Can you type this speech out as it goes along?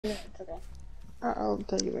Yeah, it's okay. I'll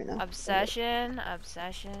tell you right now. Obsession,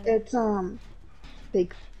 obsession. It's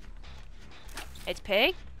pig. It's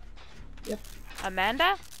Pig? Yep.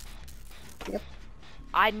 Amanda? Yep.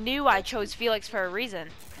 I knew I chose Felix for a reason.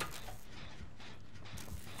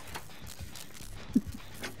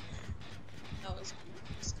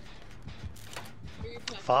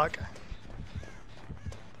 Fuck.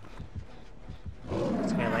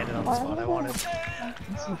 It's gonna land on the spot I wanted.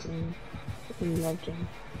 Listen, Jane. I love Jane.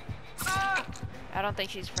 I don't think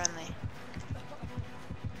she's friendly.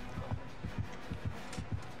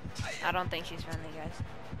 I don't think she's friendly, guys.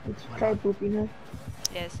 Let's try booping her.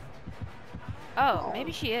 Yes. Oh,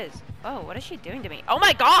 maybe she is. Oh, what is she doing to me? Oh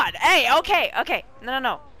my god! Hey, okay, okay. No, no,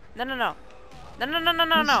 no. No, no, no. No, no, no, no,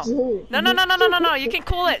 no, no. No, no, no, no, no, no, no. You can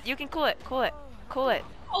cool it. You can cool it. Cool it. Cool it.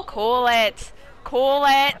 Cool it. Cool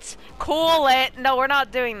it. Cool it. No, we're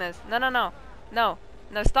not doing this. No, no, no. No.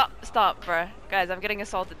 No, stop. Stop, bruh. Guys, I'm getting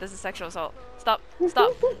assaulted. This is sexual assault. Stop.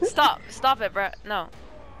 Stop. Stop. Stop it, bruh. No.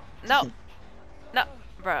 No. No.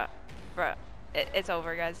 Bruh. Bruh. It's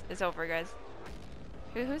over, guys. It's over, guys.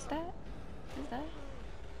 Who's that? Who's that?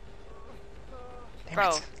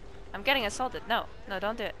 Bro, I'm getting assaulted. No. No,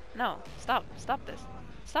 don't do it. No. Stop. Stop this.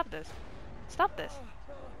 Stop this. Stop this.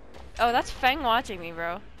 Oh, that's Feng watching me,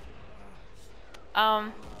 bro.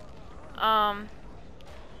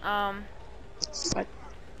 What?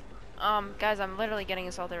 Guys, I'm literally getting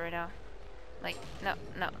assaulted right now. Like, no,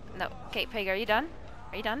 no, no. Okay, Pig, are you done?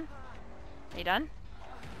 Are you done? Are you done?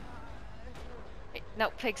 Wait, no,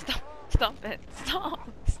 Pig, stop. Stop it. Stop.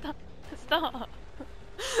 Stop. Stop.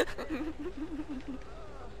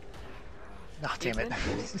 Oh, damn it.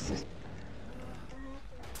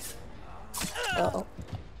 Uh-oh.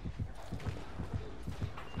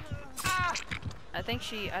 I think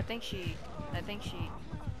she...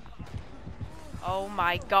 Oh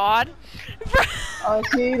my god. Oh,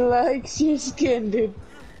 she likes your skin, dude.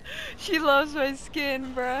 She loves my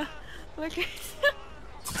skin, bruh. Look at...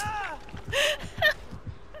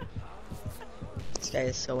 This guy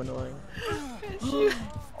is so annoying.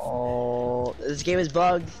 Oh, this game is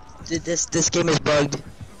bugged. This game is bugged.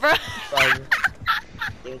 Bruh. Bugged.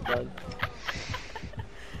 Game is bugged.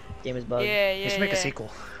 Game is bugged. Yeah, yeah, We should make yeah. a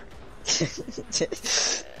sequel.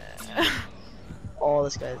 Oh,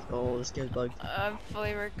 this guy's. Oh, this game's bugged. I'm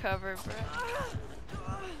fully recovered, bro.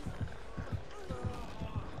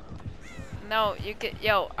 No, you can.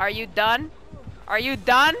 Yo, are you done? Are you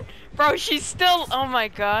done? Bro, she's still. Oh my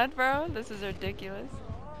god, bro. This is ridiculous.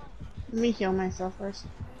 Let me heal myself first.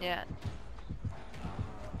 Yeah.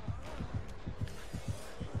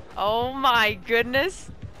 Oh my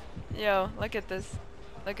goodness. Yo, look at this.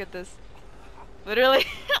 Look at this. Literally.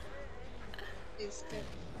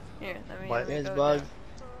 Here, let me. What? Game's go bugged. down.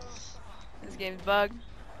 This game's bugged.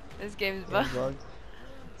 This game's Game's bugged. bugged.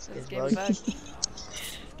 This Game's game's bugged. bugged.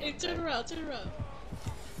 Hey, turn around, turn around.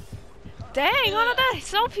 Dang, one of that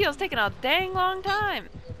soap heel's taking a dang long time.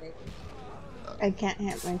 I can't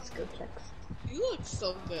hit my skill checks. You look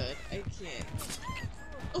so good. I can't.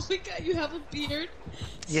 Oh my god, you have a beard?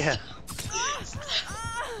 Yeah.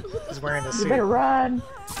 He's wearing the You suit. better run!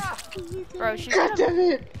 Oh my god. Bro, she's God gonna. damn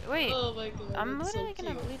it! Wait, Oh my god. I'm that's literally so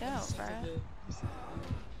gonna cute. bleed out, You're so bruh. good. You're so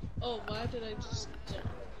good. Oh, why did I just jump?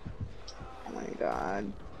 Oh my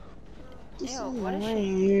god. Ew, So what is she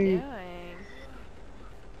annoying. doing?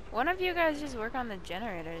 One of you guys just work on the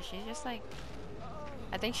generator. She's just like...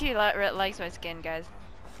 I think she likes my skin, guys.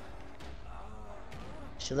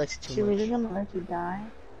 She likes it too She much. really gonna let you die?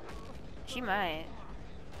 She might.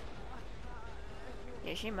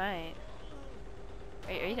 Yeah, she might.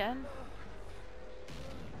 Are you done?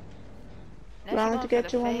 Do I want to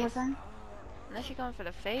get you one more time? Unless you're going for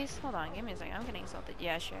the face? Hold on, give me a second. I'm getting insulted.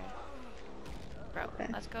 Yeah, sure. Bro, Okay.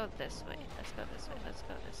 let's go this way. Let's go this way. Let's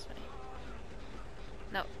go this way.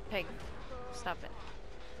 No, Pig. Stop it.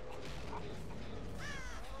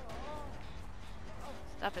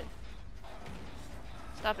 Stop it.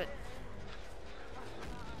 Stop it.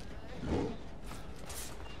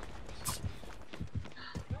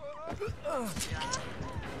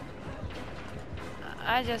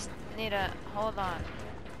 I just need to hold on.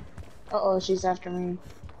 Uh-oh, she's after me.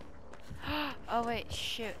 Oh wait,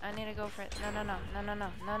 shoot! I need to go for it. No, no, no, no, no,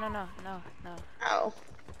 no, no, no, no, no, no. Ow.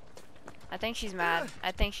 I think she's mad.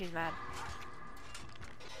 I think she's mad.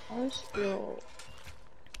 I still...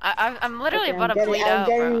 I'm literally Okay, about to bleed I'm out,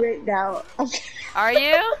 getting bro. raped out. Are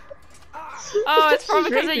you? Oh, it's probably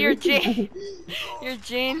She's because of your raping me. gene. Your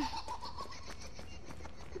gene.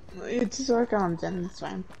 It's just work on Zen, it's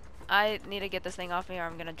fine. I need to get this thing off me or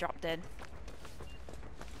I'm gonna drop dead.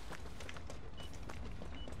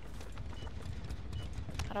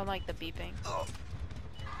 I don't like the beeping.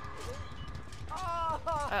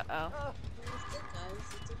 Uh-oh. It's good, guys.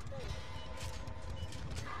 It's okay.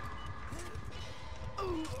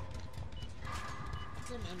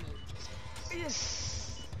 They're my moves.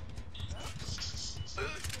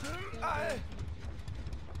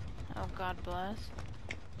 Oh, God bless.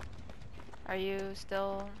 Are you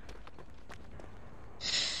still...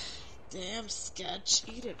 Damn, Sketch.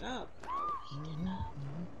 Eat it up.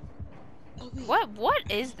 Oh, wait.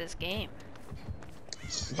 What is this game?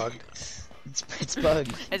 Bugged. It's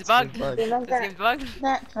bugged. It's bugged. bugged. You know This game's bugged.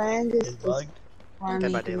 that friend is It's just bugged. funny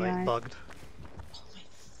Dead by to me, Daylight. right? Bugged. Oh my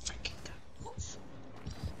freaking god. Move.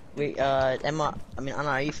 Wait, Emma, Anna,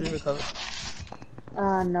 are you feeling recovered?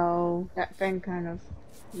 No. That friend kind of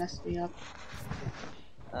messed me up.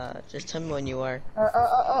 Just tell me when you are.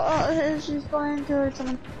 She's going towards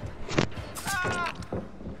someone.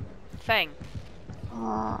 Fang.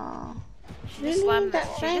 Aww. She Really? just slammed That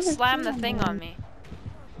she friend just is slammed the killing thing me. on me.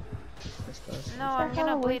 No, I'm That's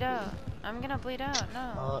gonna how bleed it out. I'm gonna bleed out.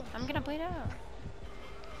 No. I'm gonna bleed out.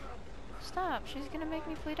 Stop. She's gonna make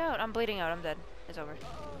me bleed out. I'm bleeding out. I'm dead. It's over.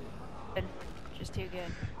 Good. Just too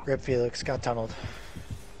good. Rip Felix got tunneled.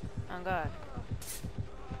 Oh god.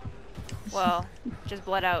 Well, just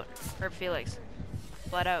bled out. Rip Felix.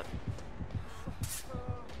 Bled out.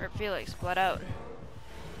 Rip Felix. Bled out.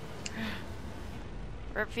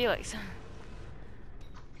 Rip Felix.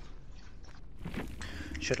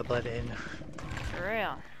 Should have bled in. For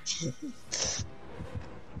real.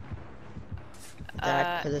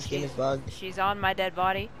 Because this game is bugged. She's on my dead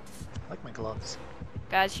body. Like my gloves.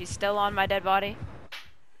 Guys, she's still on my dead body.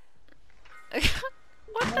 What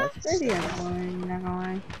the? That's pretty annoying, not gonna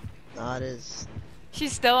lie. Nah, it is.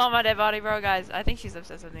 She's still on my dead body, bro, guys. I think she's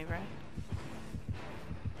obsessed with me, bro.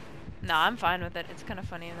 Nah, I'm fine with it. It's kind of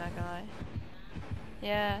funny, I'm not gonna lie.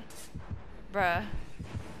 Yeah. Bruh.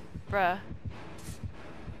 Bruh.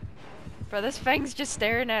 Bro, this Fang's just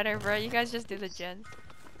staring at her, bro. You guys just do the gens.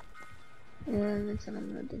 Yeah, that's what I'm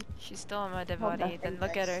gonna do. She's still on my dead Hold body. that Then thing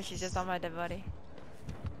look at back. her. She's just on my dead body.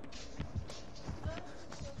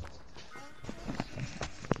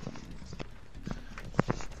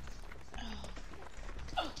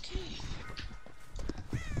 Okay.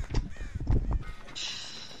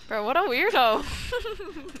 Bro, what a weirdo.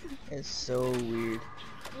 It's so weird.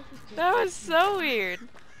 That was so weird.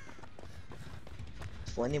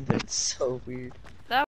 Funny, but it's so weird.